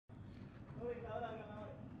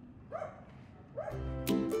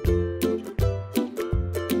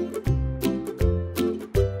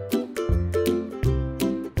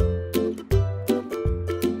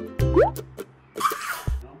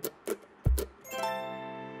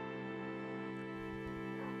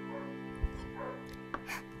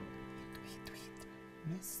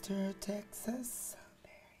Mr. Texas.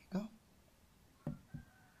 There you go.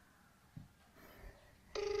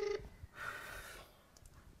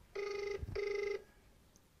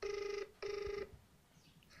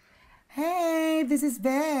 Hey, this is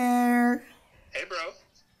Bear. Hey, bro.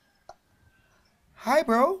 Hi,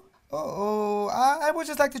 bro. I would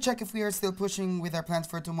just like to check if we are still pushing with our plans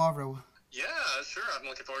for tomorrow. Yeah, sure. I'm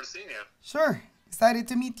looking forward to seeing you. Sure. Excited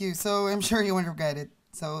to meet you, so I'm sure you won't regret it.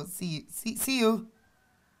 So, see you.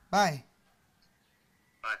 Bye.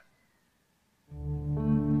 Bye.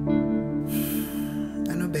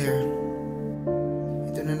 Ano, Bear?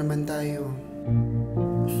 Ito na naman tayo.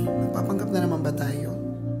 Magpapanggap na naman ba tayo?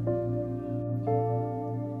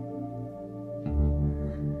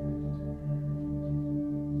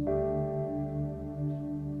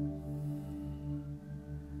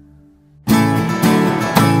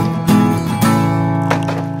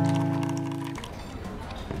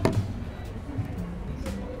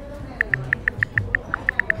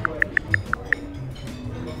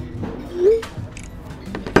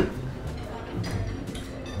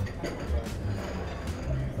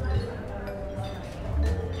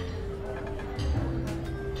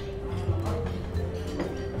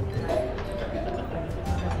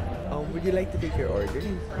 Would you like to take your order?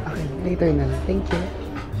 Okay, later na lang. Thank you.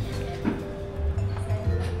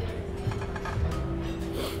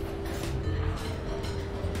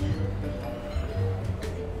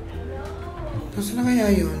 Nasaan na kaya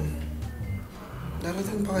yun?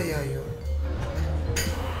 Darating pa kaya yun?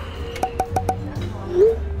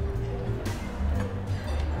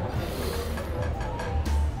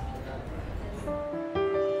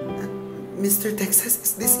 Mr. Texas,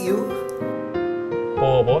 is this you?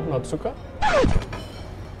 Pabot, Natsuka?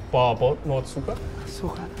 Pabot, Natsuka?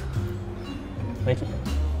 Suka. Thank you.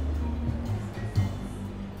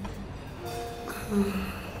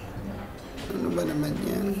 Ano ba naman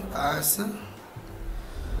yan? Paasa?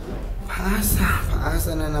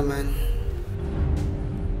 Paasa na naman.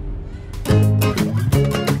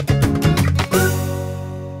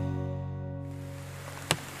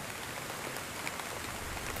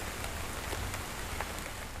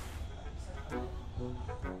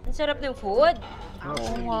 Ang sarap ng food.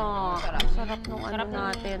 Oo nga. Sarap nung ano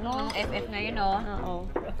natin, no? FF ngayon, oh. Oo.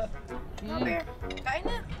 Kain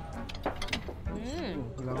na.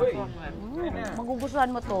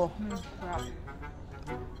 Magugustuhan mo to.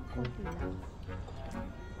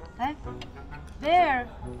 Hey, Bear,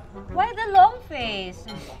 why the long face?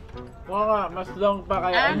 Oo nga, mas long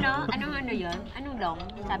pa kaya. Anong yun? Anong long?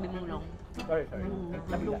 Sabi mong long. Sorry.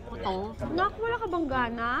 Ito. Anak, wala ka bang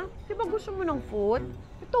gana? Di ba gusto mo ng food?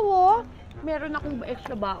 Ito, oh. Meron akong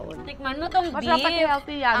extra baon. Tikman mo tong beef. Masarap at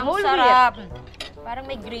healthy yan. Ang Whole sarap. Parang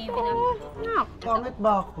may gravy na. Oo, anak. Pangit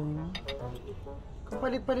ba ako?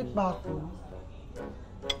 Kapalit-palit ba ako?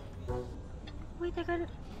 Wait, teka.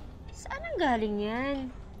 Saan ang galing yan?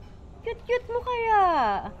 Cute-cute mo kaya.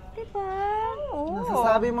 Diba? Oo.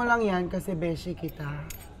 Nasasabi mo lang yan kasi beshi kita.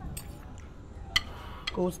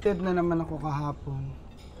 Coasted na naman ako kahapon.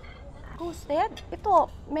 Roasted? Ito,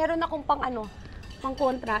 meron akong pang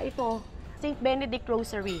kontra. Ito, St. Benedict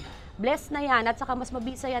Rosary. Blessed na yan at saka mas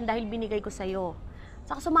mabisa yan dahil binigay ko sa'yo.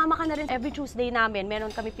 Saka sumama ka na rin every Tuesday namin. Meron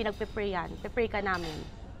kami pinag-prepare yan. Prepare ka namin.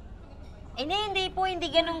 Hindi po. Hindi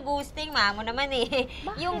ganun ghosting, mamo naman eh.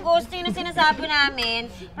 Yung ghosting na sinasabi namin,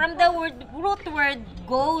 from the root word,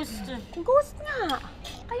 ghost. Ghost nga.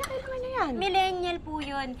 Kaya kailangan na yan. Millennial po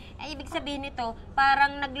yun. Ibig sabihin nito,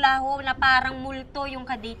 parang naglaho na parang multo yung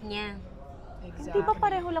kadate niya. Hindi ba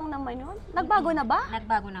pareho lang naman yun? Nagbago na ba?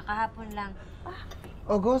 Nagbago na, kahapon lang.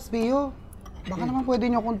 O Ghost, Bio, baka naman pwede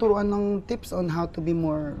niyo akong turuan ng tips on how to be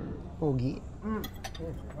more pogi.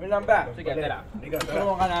 Wala lang ba? Sige, tara.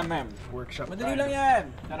 Turuan ka namin. Workshop. Madali lang yan.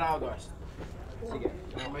 Tara, August. Sige.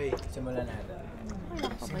 Okay, simulan natin.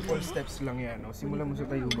 Simple steps lang yan. O, simulan mo sa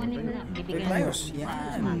tayo. Kunin mo na, bibigyan mo. Ayos.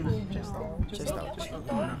 Yan. Chest out. Chest out.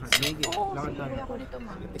 Sige. Lakad tayo.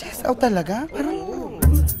 Chest out talaga? Parang...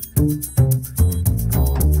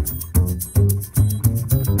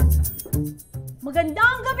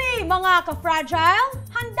 Magandang gabi mga ka-fragile!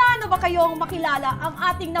 Handa na ba kayong makilala ang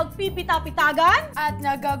ating nagpipita-pitagan? At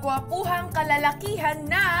nagagwapuhang kalalakihan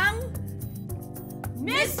ng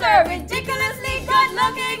Mr. Ridiculously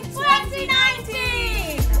Good-Looking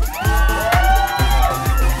 2019!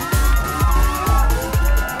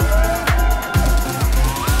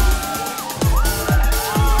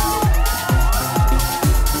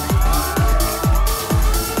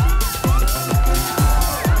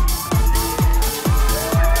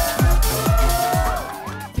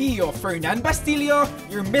 Fernan Bastillo,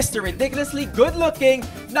 your Mr. Ridiculously Good-Looking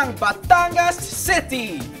ng Batangas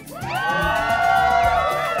City!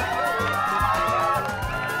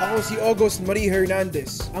 Ako si August Marie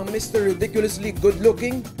Hernandez, ang Mr. Ridiculously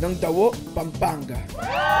Good-Looking ng Dawo, Pampanga.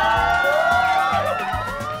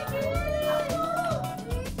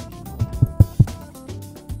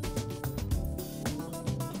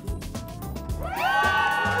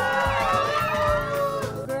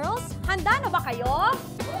 Girls, handa na ba kayo?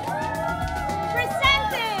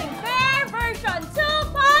 Presenting Bear version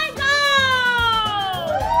 2.0!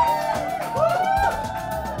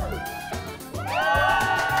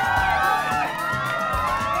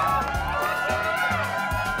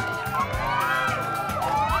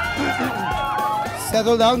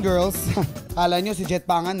 Settle down, girls. Kala nyo si Jet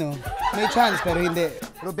Pangan, no? May chance, pero hindi.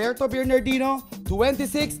 Roberto Bernardino,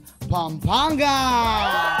 26, Pampanga!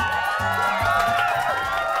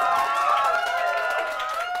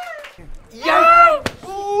 Yan!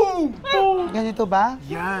 Boom! Ganito ba?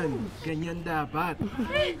 Yan! Ganyan dapat.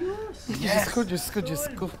 Diyos ko, Diyos ko, Diyos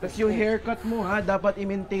ko. Tapos yung haircut mo ha, dapat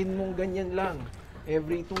i-maintain mong ganyan lang.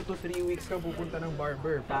 Every 2 to 3 weeks kang pupunta ng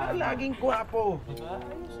barber para laging kwapo.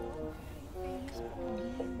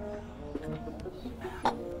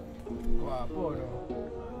 Kwapo, no?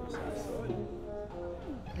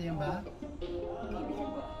 Ayan ba?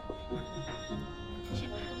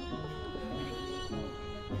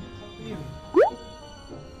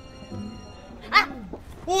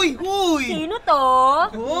 Uy! Uy! Sino to?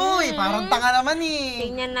 Uy! Parang tanga naman eh.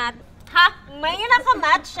 Tingnan natin. Ha? May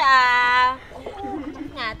nakamatch siya.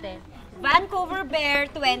 Tingnan natin. Vancouver Bear,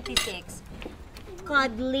 26.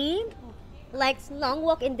 Cuddly. Likes long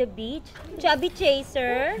walk in the beach. Chubby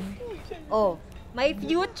chaser. Oh, may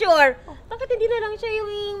future. Bakit hindi na lang siya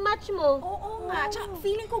yung match mo? Oo nga. Tsaka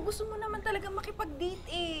feeling ko gusto mo naman talaga makipag-date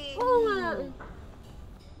eh. Oo nga.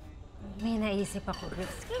 May naisip ako,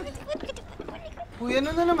 Chris. Uy,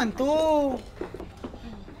 ano na naman to?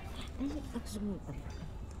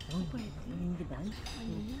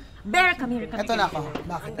 Bear, come here, come Eto here. na ako.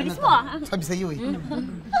 Bakit? Bilis Ano mo, to? ah. Sabi sa'yo eh.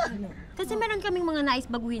 Kasi meron kaming mga nais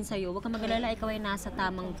baguhin sa'yo. Huwag kang mag-alala, ikaw ay nasa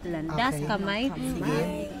tamang landas, Okay. kamay.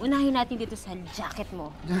 Unahin natin dito sa jacket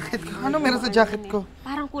mo. Jacket ko. Ano meron sa jacket ko?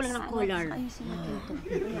 Parang kulang ng collar.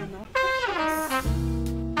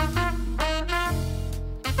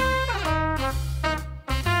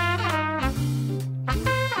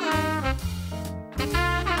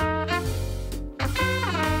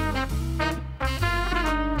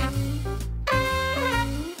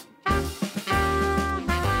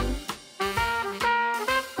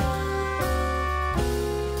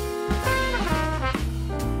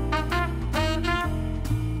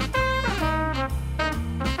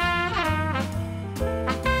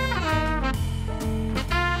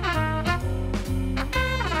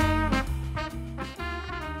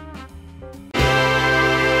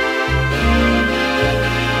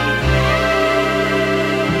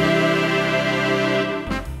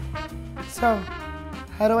 So,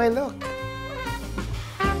 how do I look?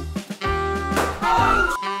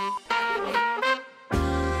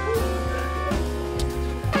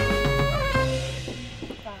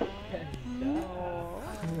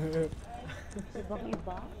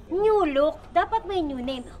 New look? Dapat may new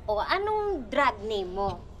name. O, anong drag name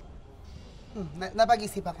mo?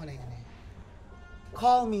 Napag-isipan ko na yun eh.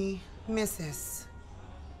 Call me Mrs.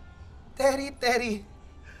 Terry.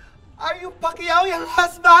 Are you Pacquiao yung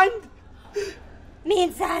husband?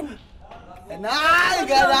 Minsan! Ganay!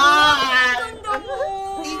 Ganay!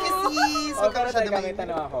 Ikisi! Oh, pero teka, may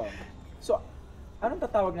tanong ako. So, anong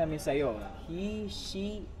tatawag namin sa'yo? He,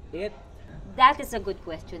 she, it? That is a good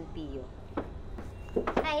question, Pio.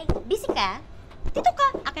 Hi, busy ka? Dito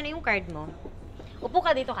ka. Akin na yung card mo. Upo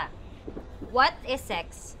ka, dito ka. What is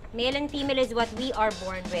sex? Male and female is what we are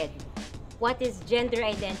born with. What is gender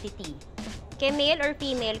identity? Kaya male or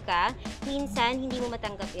female ka, minsan hindi mo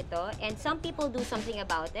matanggap ito, and some people do something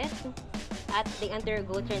about it at they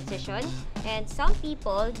undergo transition, and some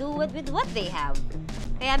people do it with what they have.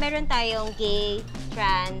 Kaya meron tayong gay,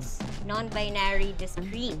 trans, non-binary,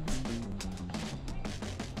 discrete.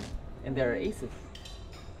 And there are aces.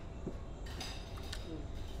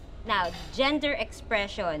 Now, gender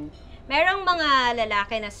expression. Merong mga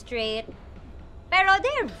lalaki na straight, pero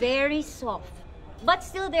they're very soft. But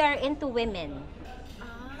still, they are into women.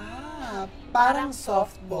 Ah, parang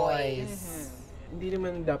soft boys. Hindi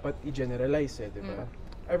naman dapat i-generalize eh, di ba?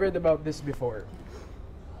 I read about this before.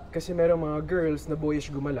 Kasi merong mga girls na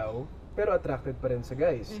boyish gumalaw, pero attracted pa rin sa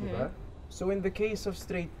guys, di ba? So in the case of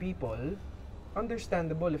straight people,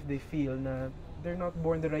 understandable if they feel na they're not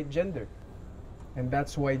born the right gender. And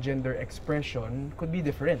that's why gender expression could be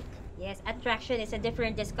different. Yes, attraction is a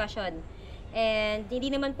different discussion. And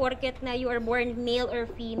hindi naman porket na you are born male or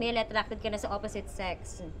female, attracted ka na sa opposite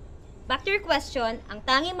sex. Back to your question, ang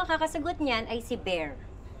tanging makakasagot niyan ay si Bear.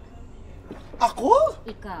 Ako?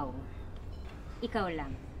 Ikaw. Ikaw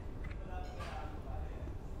lang.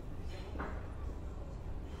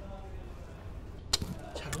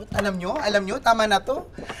 Charot, alam nyo, tama na to.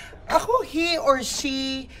 Ako, he or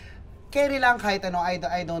she, carry lang kahit ano, I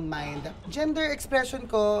don't mind. Gender expression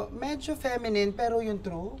ko, medyo feminine, pero yung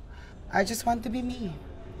true, I just want to be me.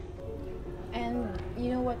 And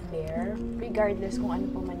you know what, Bear? Regardless kung ano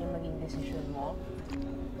pa man yung maging decision mo,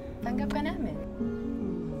 tanggap ka namin.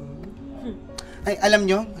 Ay, alam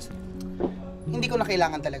nyo, hindi ko na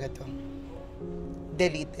kailangan talaga to.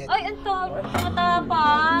 Deleted. Ay, ang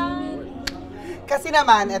matapang. Kasi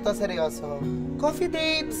naman, eto seryoso. Coffee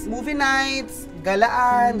dates, movie nights,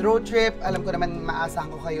 galaan, road trip, alam ko naman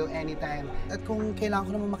maasahan ko kayo anytime. At kung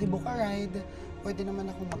kailangan ko naman makibook a ride, pwede naman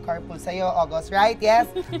ako mag-carpool sa'yo, August, right? Yes?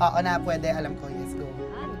 Oo na, pwede. Alam ko, yes, go.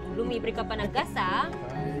 Lumibre ka pa ng gas, ah.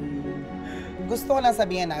 Gusto ko lang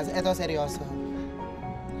sabihin na, eto seryoso.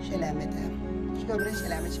 Salamat, sobrang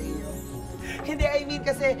salamat sa inyo. Hindi, I mean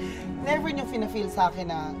kasi never nyo feel sa akin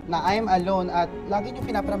na I'm alone at lagi nyo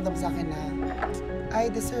pinaparamdam sa akin na I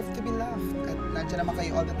deserve to be loved. At nandiyan naman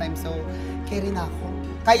kayo all the time, so carry na ako.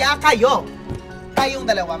 Kaya kayo! Kayong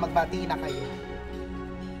dalawa, magbati na kayo.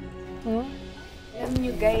 Alam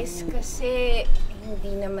nyo guys, kasi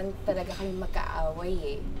hindi naman talaga kami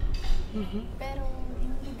magkaaway eh. Pero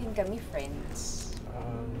hindi din kami friends.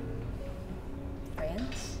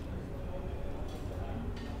 Friends?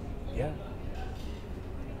 Yeah.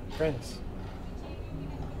 Friends.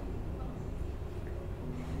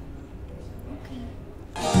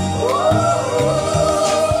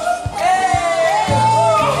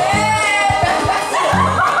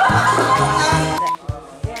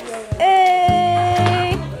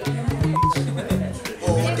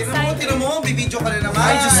 Tino mo, bibidyo ka na naman.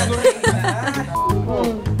 Ay, Diyos ko.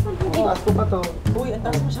 Taas ko pa to. Uy, ang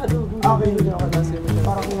taas masyado. Okay, hindi ako taas.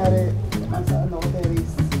 Parang kunyari, nasa ano,